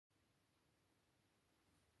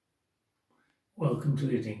Welcome to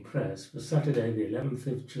Evening Prayers for Saturday the 11th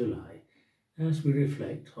of July as we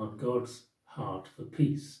reflect on God's heart for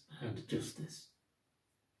peace and justice.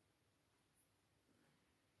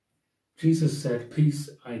 Jesus said, "Peace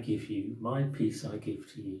I give you, my peace I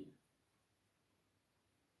give to you."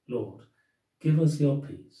 Lord, give us your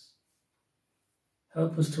peace.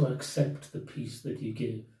 Help us to accept the peace that you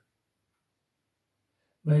give.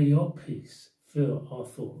 May your peace fill our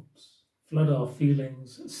thoughts, flood our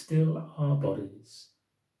feelings, still our bodies.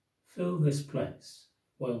 Fill this place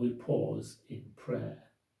while we pause in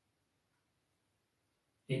prayer.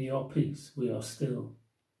 In your peace we are still.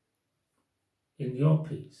 In your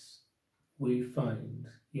peace we find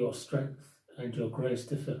your strength and your grace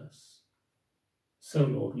to fill us. So,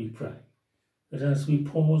 Lord, we pray that as we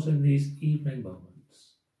pause in these evening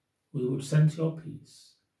moments, we would sense your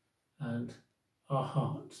peace and our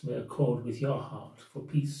hearts may accord with your heart for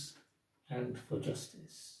peace and for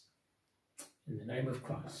justice. In the name of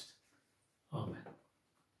Christ, Amen.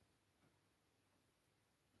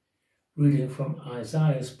 Reading from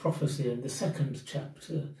Isaiah's prophecy in the 2nd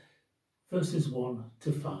chapter, verses 1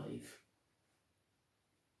 to 5.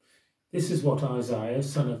 This is what Isaiah,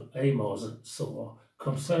 son of Amos, saw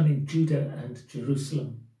concerning Judah and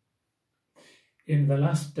Jerusalem. In the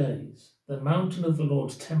last days, the mountain of the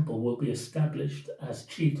Lord's temple will be established as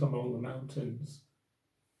chief among the mountains.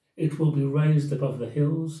 It will be raised above the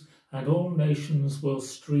hills, and all nations will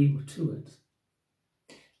stream to it.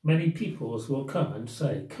 Many peoples will come and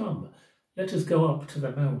say, "Come, let us go up to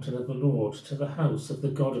the mountain of the Lord, to the house of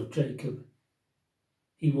the God of Jacob.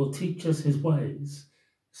 He will teach us his ways,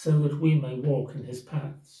 so that we may walk in his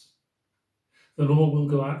paths. The law will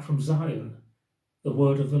go out from Zion, the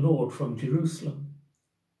word of the Lord from Jerusalem.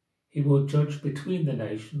 He will judge between the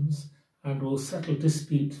nations and will settle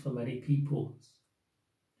disputes for many peoples.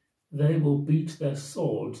 They will beat their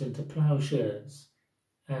swords into plowshares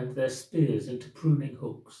and their spears into pruning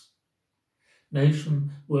hooks.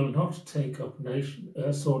 Nation will not take up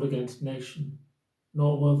sword against nation,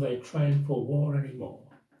 nor will they train for war any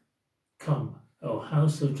more. Come, O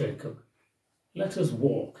house of Jacob, let us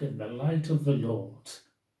walk in the light of the Lord."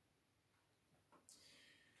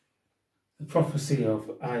 The prophecy of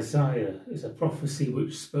Isaiah is a prophecy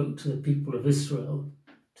which spoke to the people of Israel,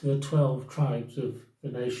 to the 12 tribes of the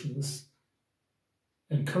nations,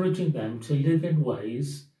 encouraging them to live in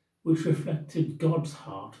ways which reflected God's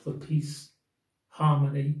heart for peace,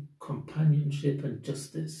 harmony, companionship and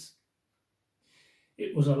justice.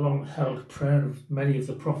 It was a long-held prayer of many of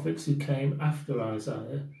the prophets who came after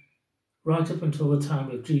Isaiah, right up until the time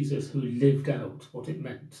of Jesus, who lived out what it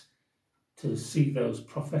meant to see those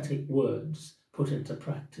prophetic words put into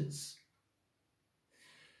practice.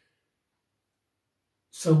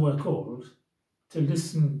 So we're called to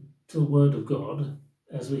listen to the word of God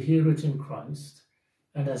as we hear it in Christ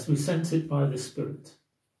and as we sense it by the Spirit,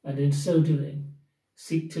 and in so doing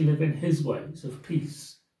seek to live in his ways of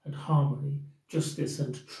peace and harmony, justice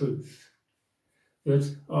and truth,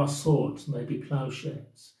 that our swords may be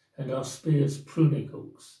plowshares and our spears pruning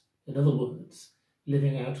hooks. In other words,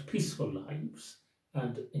 living out peaceful lives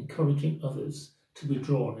and encouraging others to be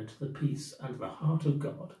drawn into the peace and the heart of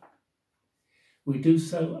God. We do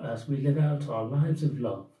so as we live out our lives of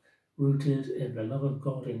love, rooted in the love of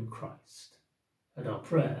God in Christ. And our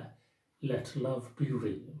prayer, let love be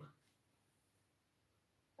real.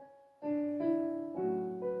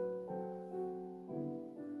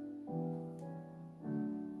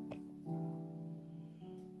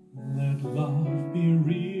 Let love be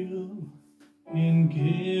real in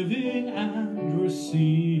giving and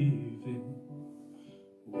receiving,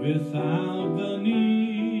 without the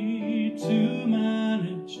need to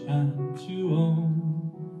manage and to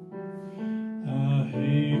own. A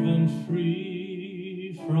haven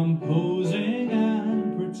free from posing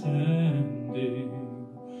and pretending,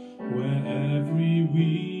 where every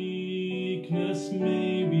weakness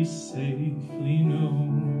may be safely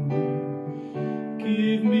known.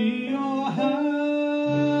 Give me your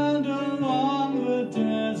hand along the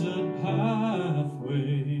desert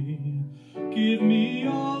pathway. Give me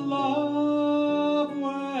your love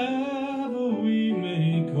wherever we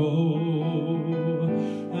may go.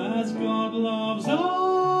 As God loves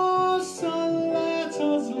us, so let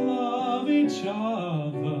us love each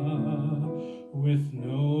other, with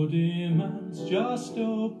no demands, just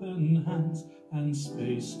open hands and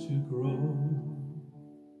space to grow.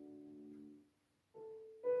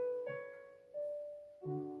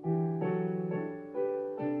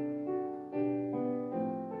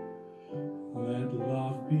 Let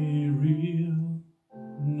love be real,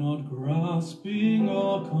 not grasping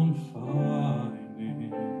or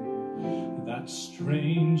confining, that that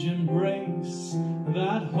strange embrace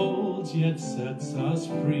that holds yet sets us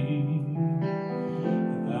free,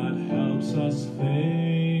 that helps us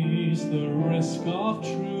face the risk of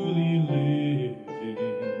truly living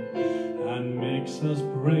and makes us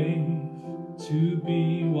brave to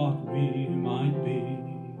be what we might be.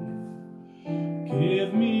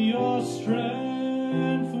 Give me your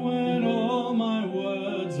strength when all my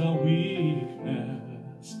words are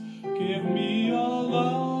weakness. Give me your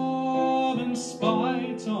love in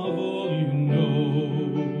spite of all you know.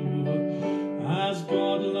 As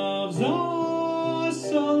God loves us,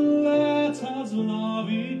 so let us love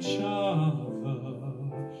each other,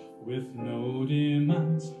 with no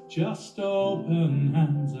demands, just open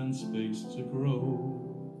hands and space to grow.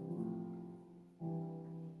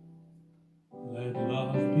 Let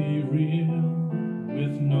love be real,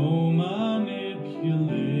 with no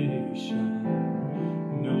manipulation,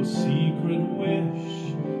 no secret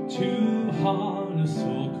wish to harness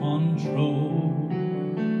or control.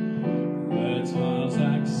 Let us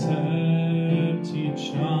accept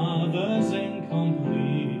each other's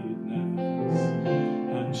incompleteness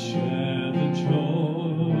and share the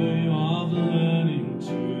joy of learning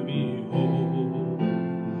to be whole.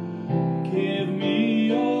 Give me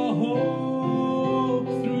your hope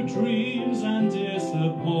through dreams and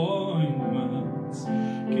disappointments.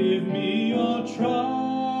 Give me your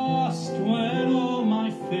trust when all my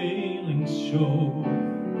failings show.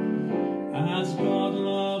 As God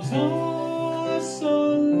loves us,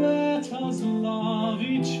 so let us love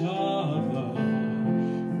each other,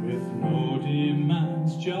 with no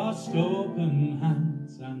demands, just open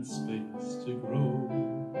hands and space to grow.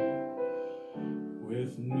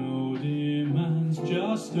 With no demands,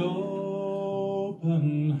 just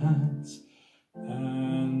open hands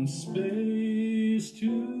and space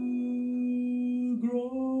to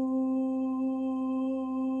grow.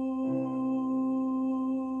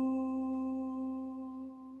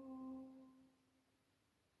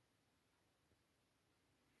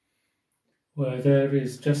 Where there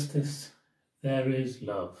is justice, there is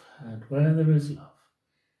love, and where there is love,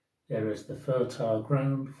 there is the fertile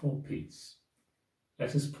ground for peace.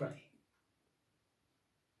 Let us pray.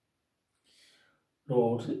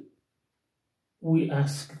 Lord, we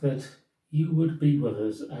ask that you would be with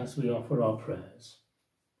us as we offer our prayers.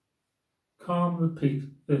 Calm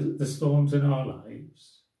the storms in our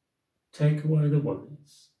lives, take away the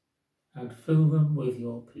worries, and fill them with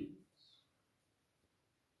your peace.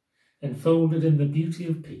 Enfolded in the beauty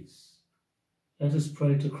of peace, let us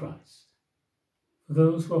pray to Christ for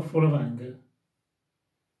those who are full of anger,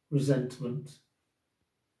 resentment,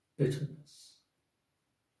 bitterness.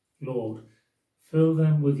 Lord, fill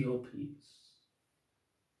them with your peace.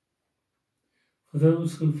 For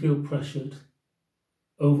those who feel pressured,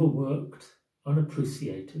 overworked,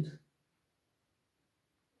 unappreciated,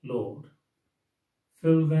 Lord,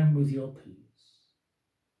 fill them with your peace.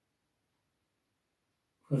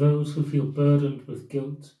 For those who feel burdened with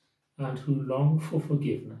guilt and who long for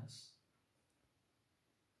forgiveness,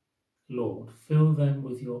 Lord, fill them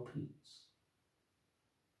with your peace.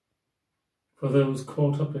 For those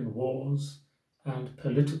caught up in wars and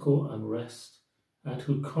political unrest and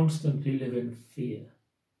who constantly live in fear,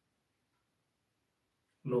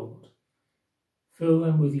 Lord, fill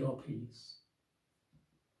them with your peace.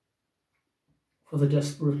 For the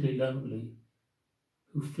desperately lonely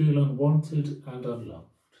who feel unwanted and unloved,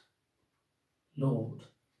 Lord,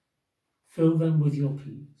 fill them with your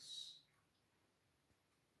peace.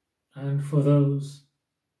 And for those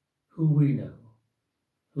who we know,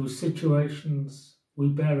 whose situations we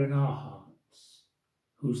bear in our hearts,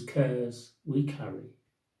 whose cares we carry,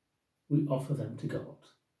 we offer them to God.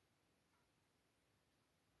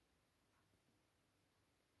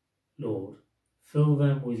 Lord, fill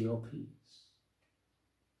them with your peace.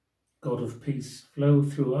 God of peace, flow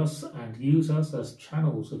through us and use us as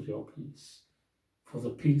channels of your peace, for the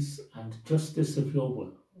peace and justice of your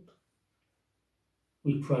world.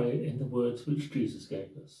 We pray in the words which Jesus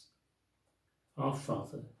gave us. Our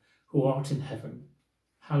Father, who art in heaven,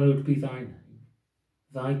 hallowed be thy name.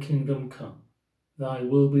 Thy kingdom come, thy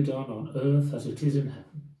will be done on earth as it is in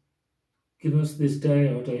heaven. Give us this day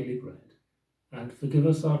our daily bread, and forgive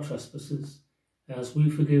us our trespasses, as we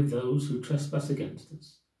forgive those who trespass against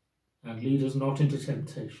us. And lead us not into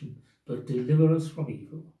temptation, but deliver us from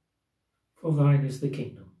evil. For thine is the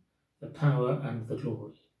kingdom, the power and the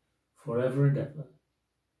glory, forever and ever.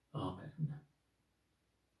 Amen.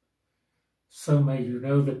 So may you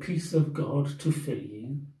know the peace of God to fill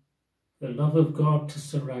you, the love of God to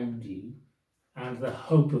surround you, and the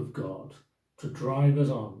hope of God to drive us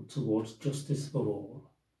on towards justice for all.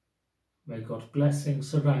 May God's blessing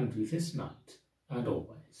surround you this night and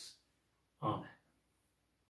always.